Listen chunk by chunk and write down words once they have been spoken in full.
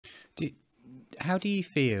Do, how do you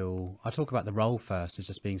feel? I'll talk about the role first as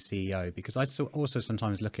just being CEO, because I also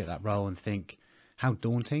sometimes look at that role and think how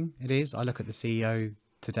daunting it is. I look at the CEO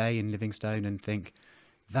today in Livingstone and think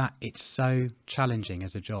that it's so challenging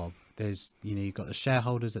as a job. There's, you've got the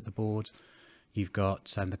shareholders at the board, you've got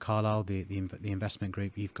the Carlyle, the investment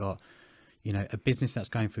group, you've got, a business that's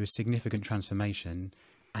going through a significant transformation,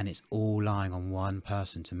 and it's all lying on one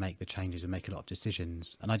person to make the changes and make a lot of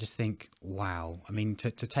decisions. And I just think, wow, I mean,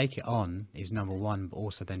 to take it on is number one, but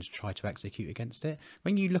also then to try to execute against it.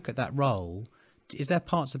 When you look at that role, is there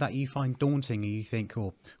parts of that you find daunting, or you think,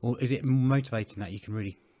 or is it motivating that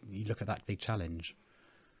you look at that big challenge?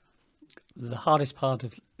 The hardest part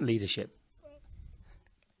of leadership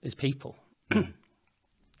is people,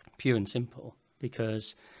 pure and simple,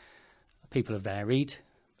 because people are varied.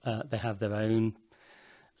 They have their own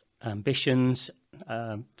ambitions,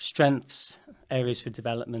 strengths, areas for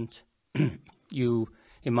development. You,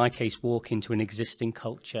 in my case, walk into an existing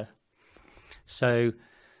culture. So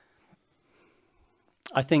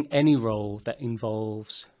I think any role that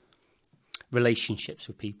involves relationships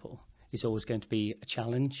with people is always going to be a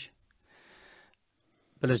challenge.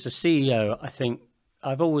 But as a CEO, I think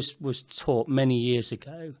I've always was taught many years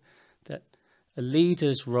ago that a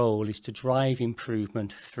leader's role is to drive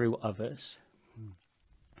improvement through others.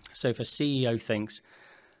 So if a CEO thinks,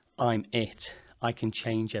 I'm it, I can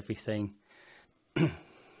change everything,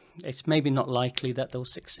 it's maybe not likely that they'll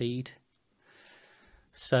succeed.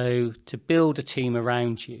 So to build a team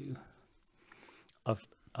around you of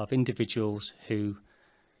individuals who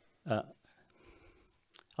are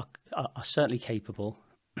certainly capable,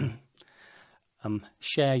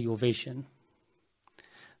 share your vision,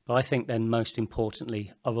 but I think then most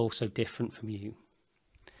importantly are also different from you,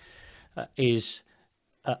 is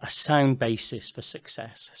a sound basis for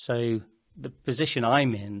success. So the position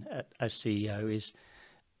I'm in as CEO is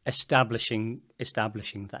establishing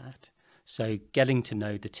that. So getting to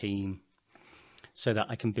know the team so that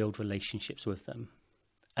I can build relationships with them.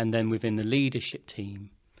 And then within the leadership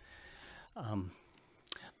team,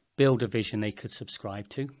 build a vision they could subscribe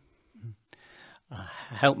to.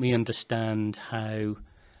 Help me understand how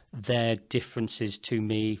their differences to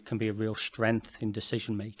me can be a real strength in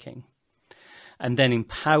decision making. And then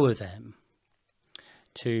empower them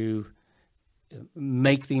to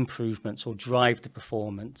make the improvements or drive the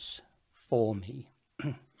performance for me.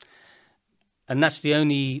 And that's the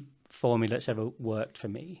only formula that's ever worked for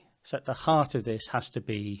me. So at the heart of this has to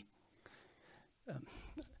be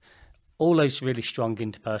all those really strong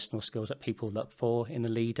interpersonal skills that people look for in a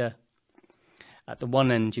leader. At the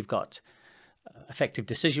one end, you've got effective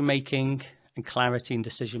decision-making and clarity in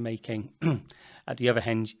decision-making. At the other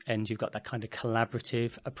end, you've got that kind of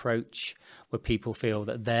collaborative approach where people feel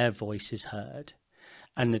that their voice is heard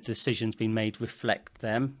and the decisions being made reflect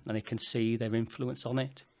them and they can see their influence on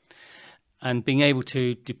it. And being able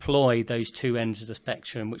to deploy those two ends of the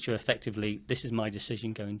spectrum, which are effectively, this is my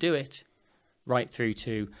decision, go and do it, right through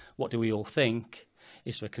to what do we all think?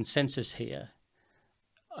 Is there a consensus here?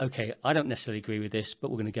 Okay, I don't necessarily agree with this, but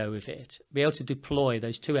we're going to go with it. Be able to deploy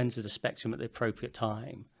those two ends of the spectrum at the appropriate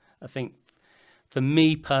time, I think, for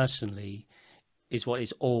me personally, is what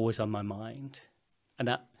is always on my mind. And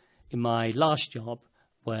that in my last job,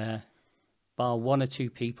 where bar one or two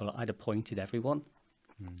people, I'd appointed everyone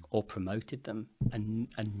or promoted them and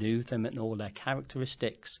knew them and all their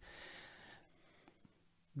characteristics.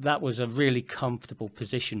 That was a really comfortable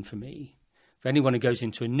position for me. For anyone who goes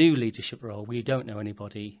into a new leadership role where you don't know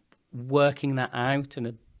anybody, working that out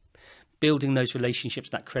and building those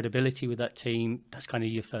relationships, that credibility with that team, that's kind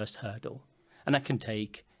of your first hurdle. And that can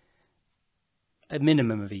take a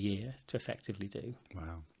minimum of a year to effectively do.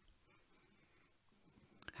 Wow.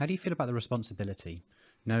 How do you feel about the responsibility,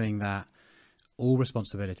 knowing that all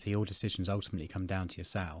responsibility, all decisions ultimately come down to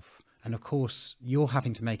yourself? And of course, you're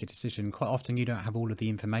having to make a decision. Quite often you don't have all of the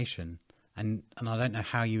information. And I don't know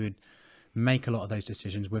how you would make a lot of those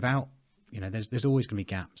decisions without, there's always going to be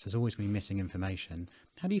gaps. There's always going to be missing information.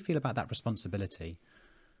 How do you feel about that responsibility?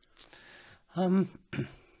 I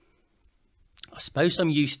suppose I'm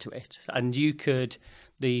used to it. And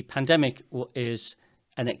the pandemic is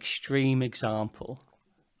an extreme example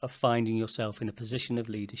of finding yourself in a position of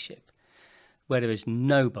leadership where there is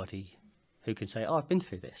nobody who can say, oh, I've been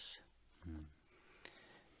through this.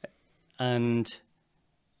 And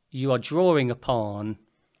you are drawing upon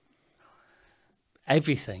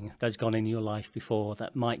everything that's gone in your life before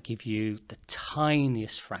that might give you the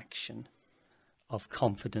tiniest fraction of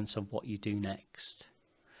confidence of what you do next.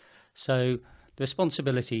 So the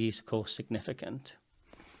responsibility is, of course, significant.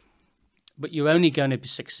 But you're only going to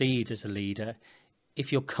succeed as a leader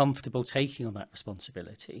if you're comfortable taking on that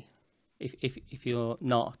responsibility. If you're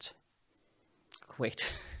not,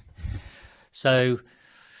 quit. So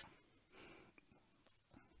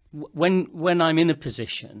when I'm in a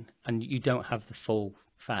position and you don't have the full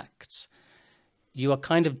facts, you are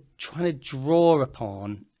kind of trying to draw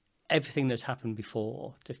upon everything that's happened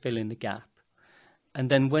before to fill in the gap. And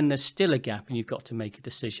then when there's still a gap and you've got to make a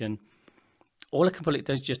decision, all I can put it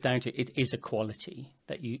just down to, it is a quality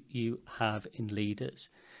that you have in leaders,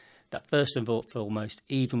 that first and foremost,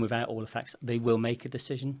 even without all the facts, they will make a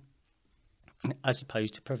decision, as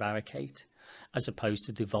opposed to prevaricate, as opposed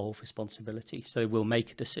to devolve responsibility. So they will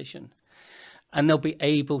make a decision, and they'll be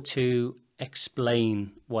able to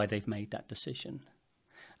explain why they've made that decision.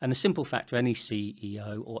 And the simple fact for any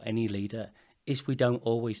CEO or any leader is we don't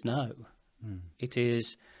always know. It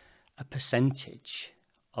is a percentage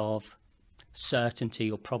of certainty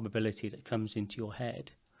or probability that comes into your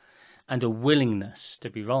head, and a willingness to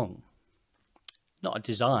be wrong. Not a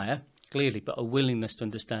desire, clearly, but a willingness to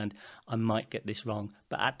understand I might get this wrong.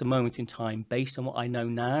 But at the moment in time, based on what I know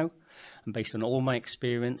now and based on all my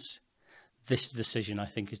experience, this decision I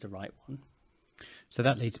think is the right one. So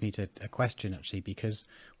that leads me to a question, actually, because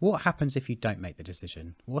what happens if you don't make the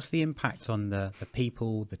decision? What's the impact on the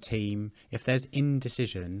people, the team? If there's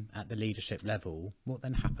indecision at the leadership level, what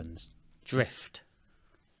then happens? Drift.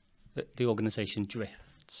 The organisation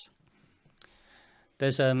drifts.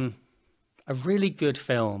 There's a really good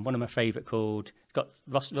film, one of my favourite, called, it's got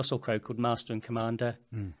Russell Crowe, called Master and Commander.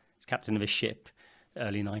 He's captain of a ship,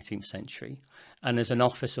 early 19th century. And there's an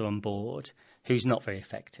officer on board who's not very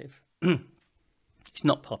effective. It's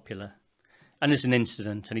not popular. And there's an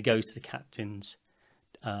incident, and he goes to the captain's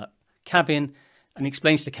cabin and he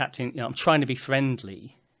explains to the captain, I'm trying to be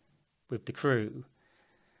friendly with the crew.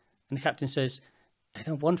 And the captain says, they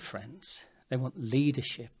don't want friends, they want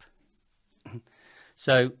leadership.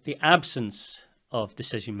 So the absence of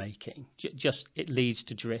decision making, just it leads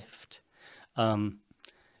to drift.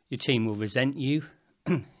 Your team will resent you,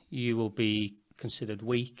 you will be considered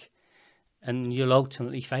weak, and you'll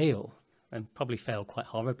ultimately fail, and probably fail quite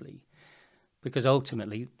horribly, because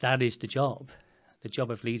ultimately that is the job. The job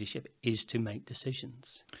of leadership is to make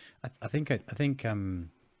decisions. I think one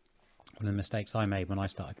of the mistakes I made when I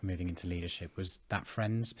started moving into leadership was that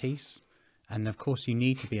friends piece. And of course you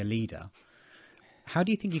need to be a leader. How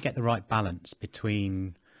do you think you get the right balance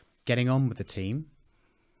between getting on with the team,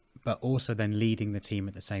 but also then leading the team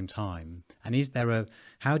at the same time? And is there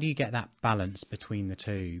how do you get that balance between the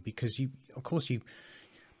two? Because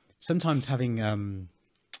sometimes having, what am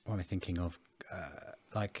I thinking of?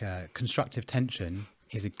 Constructive tension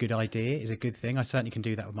is a good idea, is a good thing. I certainly can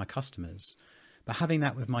do that with my customers. But having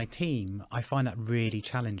that with my team, I find that really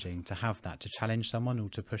challenging, to have that, to challenge someone or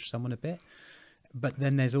to push someone a bit. But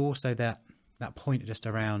then there's also that point just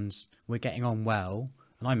around, we're getting on well.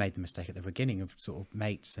 And I made the mistake at the beginning of sort of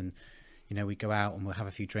mates, and, we go out and we'll have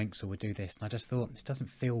a few drinks or we'll do this. And I just thought, this doesn't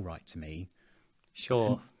feel right to me.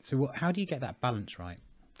 Sure. So how do you get that balance right?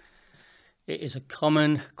 It is a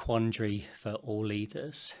common quandary for all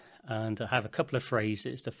leaders. And I have a couple of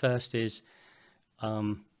phrases. The first is,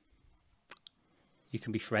 you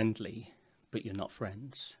can be friendly, but you're not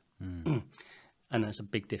friends. And there's a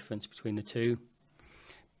big difference between the two.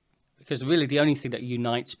 Because really the only thing that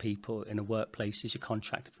unites people in a workplace is your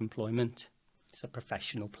contract of employment. It's a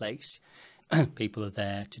professional place. People are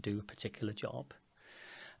there to do a particular job.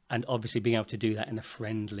 And obviously being able to do that in a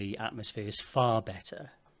friendly atmosphere is far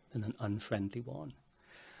better than an unfriendly one.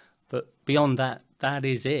 But beyond that, that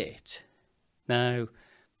is it. Now,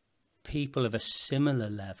 people of a similar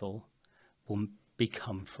level will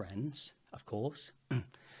become friends, of course.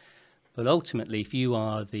 But ultimately, if you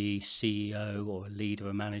are the CEO or a leader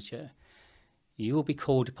or manager, you will be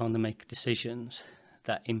called upon to make decisions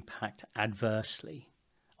that impact adversely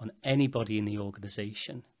on anybody in the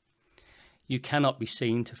organization. You cannot be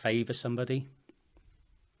seen to favor somebody,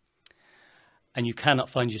 and you cannot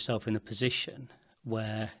find yourself in a position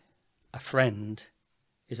where a friend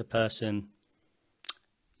is a person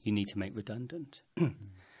you need to make redundant.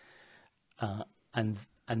 And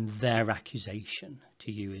their accusation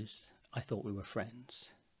to you is, I thought we were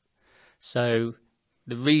friends. So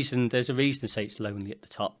there's a reason to say it's lonely at the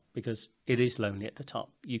top, because it is lonely at the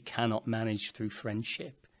top. You cannot manage through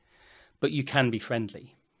friendship, but you can be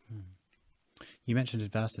friendly. You mentioned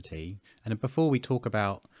adversity, and before we talk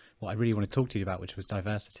about what I really want to talk to you about, which was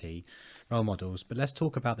diversity, role models, but let's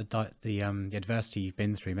talk about the adversity you've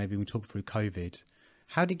been through. Maybe we talk through COVID.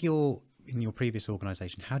 How did in your previous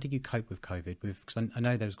organisation, how did you cope with COVID? Because I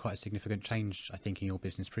know there was quite a significant change, I think, in your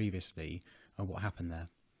business previously, and what happened there?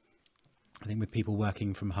 I think with people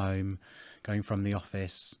working from home, going from the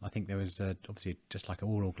office, I think there was obviously, just like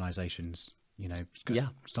all organisations, you know,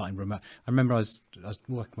 starting remote. I remember I was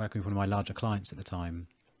working with one of my larger clients at the time,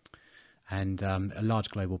 and a large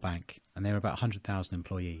global bank, and they were about 100,000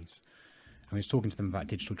 employees. And we was talking to them about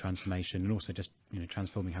digital transformation and also just, you know,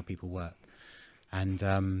 transforming how people work. And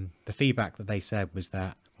the feedback that they said was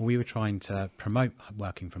that, well, we were trying to promote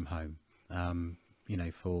working from home, you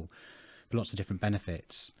know, for lots of different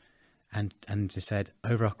benefits. And they said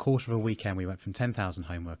over a quarter of a weekend, we went from 10,000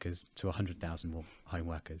 home workers to 100,000 home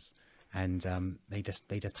workers. And they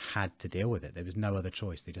just had to deal with it. There was no other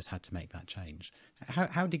choice. They just had to make that change.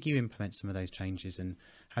 How did you implement some of those changes, and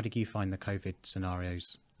how did you find the COVID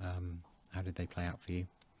scenarios? How did they play out for you?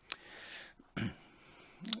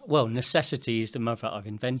 Well, necessity is the mother of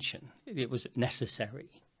invention. It was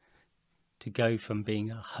necessary to go from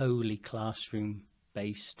being a wholly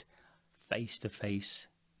classroom-based, face-to-face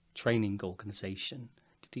training organisation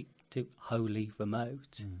to wholly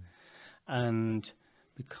remote. And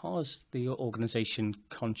because the organisation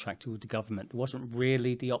contracted with the government, there wasn't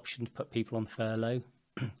really the option to put people on furlough.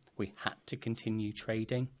 We had to continue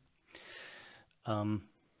trading.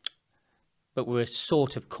 But we were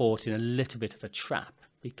sort of caught in a little bit of a trap,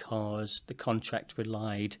 because the contract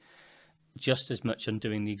relied just as much on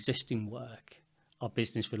doing the existing work. Our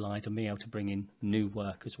business relied on being able to bring in new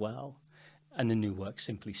work as well, and the new work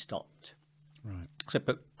simply stopped. Right. So it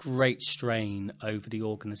put great strain over the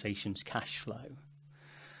organisation's cash flow.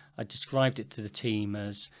 I described it to the team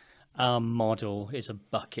as our model is a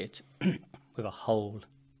bucket with a hole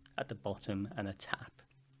at the bottom and a tap.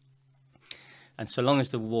 And so long as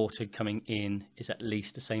the water coming in is at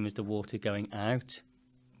least the same as the water going out,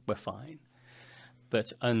 we're fine.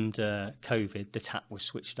 But under COVID, the tap was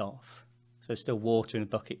switched off. So there's still water in the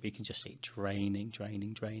bucket, but you can just see it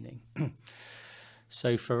draining.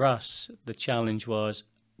 So for us, the challenge was,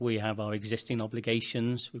 we have our existing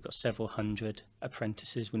obligations. We've got several hundred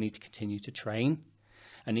apprentices we need to continue to train.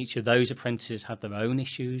 And each of those apprentices have their own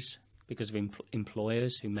issues because of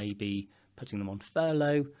employers who may be putting them on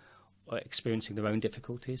furlough or experiencing their own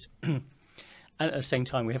difficulties. And at the same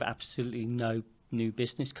time, we have absolutely no new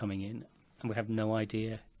business coming in, and we have no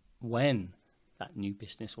idea when that new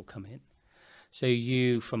business will come in. So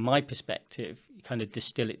you, from my perspective, you kind of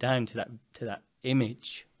distill it down to that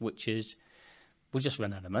image, which is, we'll just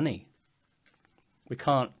run out of money. We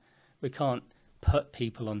can't put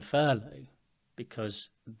people on furlough because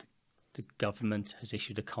the government has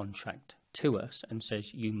issued a contract to us and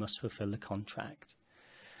says you must fulfill the contract.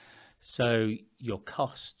 So your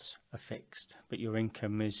costs are fixed, but your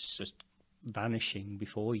income is just vanishing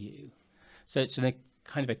before you. So it's a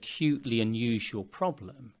kind of acutely unusual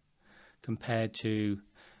problem compared to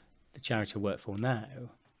the charity I work for now.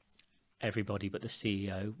 Everybody but the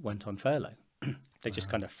CEO went on furlough. They just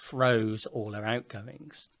kind of froze all their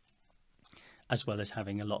outgoings, as well as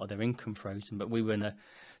having a lot of their income frozen. But we were in a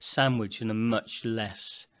sandwich in a much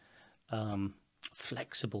less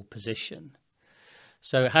flexible position.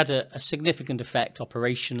 So it had a significant effect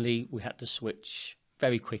operationally. We had to switch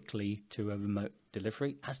very quickly to a remote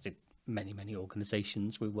delivery, as did many, many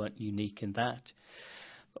organisations. We weren't unique in that.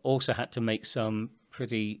 But also had to make some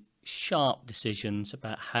pretty sharp decisions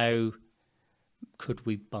about how could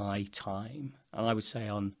we buy time. And I would say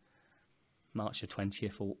on March the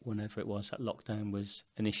 20th or whenever it was that lockdown was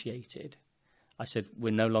initiated, I said,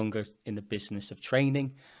 we're no longer in the business of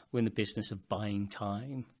training, we're in the business of buying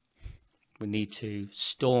time. We need to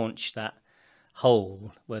staunch that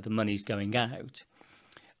hole where the money's going out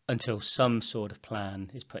until some sort of plan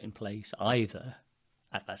is put in place. Either,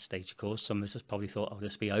 at that stage, of course, some of us probably thought, oh,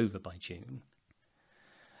 this will be over by June,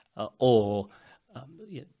 or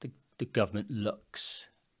the government looks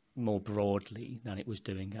more broadly than it was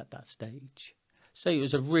doing at that stage. So it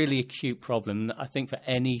was a really acute problem. I think for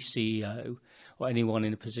any CEO or anyone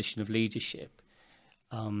in a position of leadership,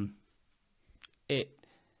 it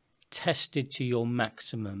tested to your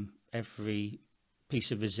maximum every piece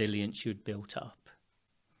of resilience you'd built up.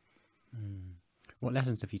 What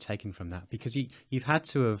lessons have you taken from that? Because you've had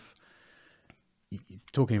to have,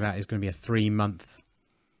 talking about it's going to be a 3-month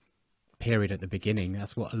period at the beginning.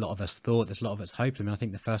 That's what a lot of us thought. There's a lot of us hoped. I mean, I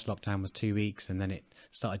think the first lockdown was 2 weeks, and then it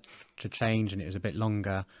started to change, and it was a bit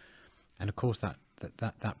longer. And of course, that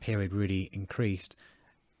period really increased.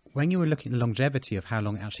 When you were looking at the longevity of how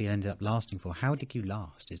long it actually ended up lasting for, how did you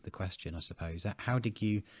last? Is the question, I suppose. How did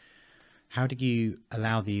you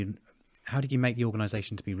make the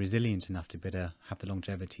organisation to be resilient enough to better have the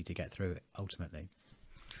longevity to get through it ultimately?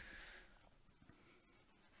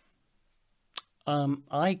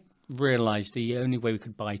 I realised the only way we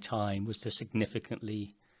could buy time was to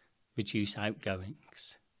significantly reduce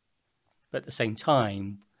outgoings, but at the same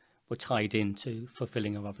time, we're tied into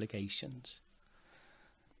fulfilling our obligations.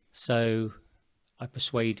 So I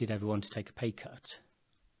persuaded everyone to take a pay cut,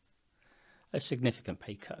 a significant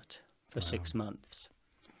pay cut for 6 months.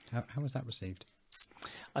 How was that received?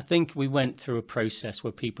 I think we went through a process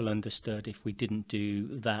where people understood if we didn't do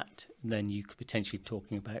that, then you could potentially be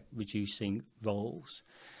talking about reducing roles.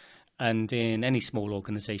 And in any small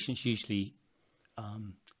organisations, usually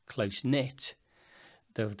close-knit,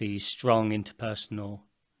 there are these strong interpersonal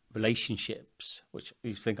relationships, which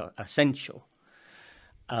we think are essential.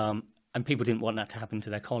 And people didn't want that to happen to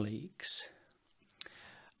their colleagues.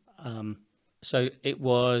 So it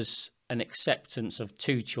was an acceptance of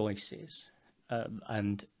two choices.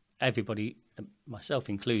 And everybody, myself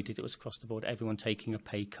included, it was across the board, everyone taking a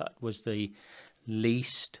pay cut was the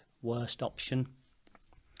least worst option.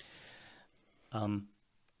 And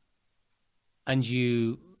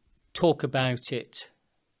you talk about it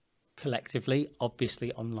collectively,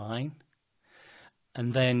 obviously online,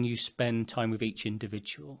 and then you spend time with each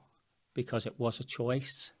individual because it was a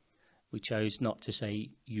choice. We chose not to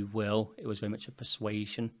say you will, it was very much a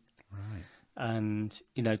persuasion. Right. And,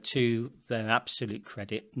 you know, to their absolute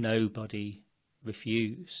credit, nobody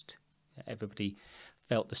refused. Everybody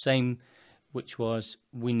felt the same, which was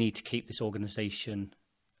we need to keep this organisation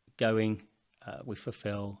going. We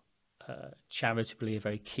fulfil charitably a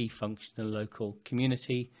very key function in the local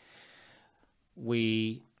community.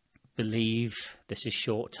 We believe this is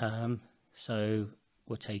short term, so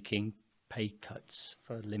we're taking pay cuts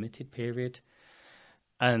for a limited period.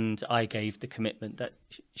 And I gave the commitment that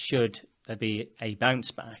should there be a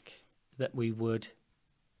bounce back, that we would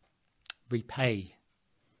repay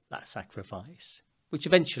that sacrifice, which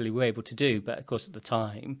eventually we're able to do. But of course, at the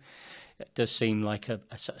time, it does seem like a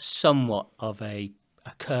somewhat of a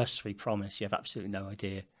cursory promise. You have absolutely no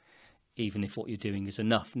idea, even if what you're doing is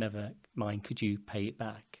enough, never mind, could you pay it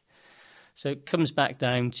back? So it comes back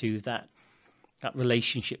down to that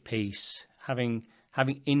relationship piece, being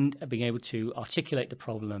able to articulate the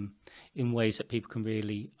problem in ways that people can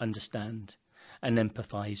really understand and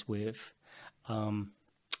empathise with,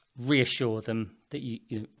 reassure them that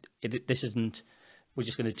this isn't, we're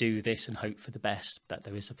just going to do this and hope for the best, that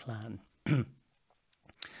there is a plan.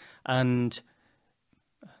 And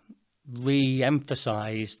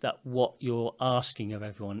re-emphasise that what you're asking of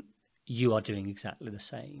everyone, you are doing exactly the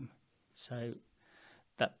same. So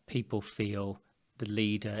that people feel the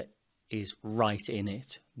leader is right in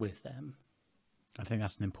it with them. I think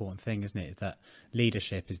that's an important thing, isn't it? Is that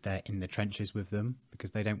leadership is there in the trenches with them,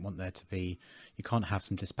 because they don't want there to be, you can't have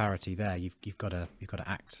some disparity there. You've got to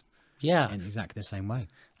act in exactly the same way.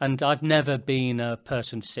 And I've never been a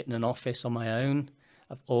person to sit in an office on my own.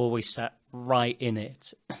 I've always sat right in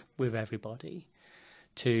it with everybody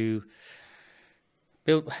to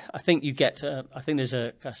build. I think you get, I think there's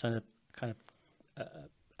a kind of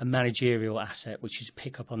a managerial asset, which is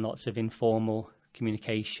pick up on lots of informal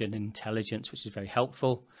communication and intelligence, which is very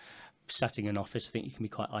helpful. Sitting in an office, I think you can be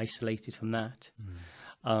quite isolated from that.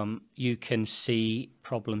 You can see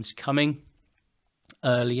problems coming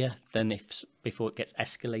earlier than before it gets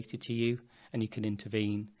escalated to you, and you can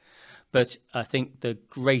intervene. But I think the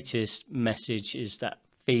greatest message is that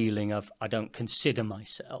feeling of I don't consider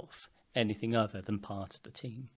myself anything other than part of the team.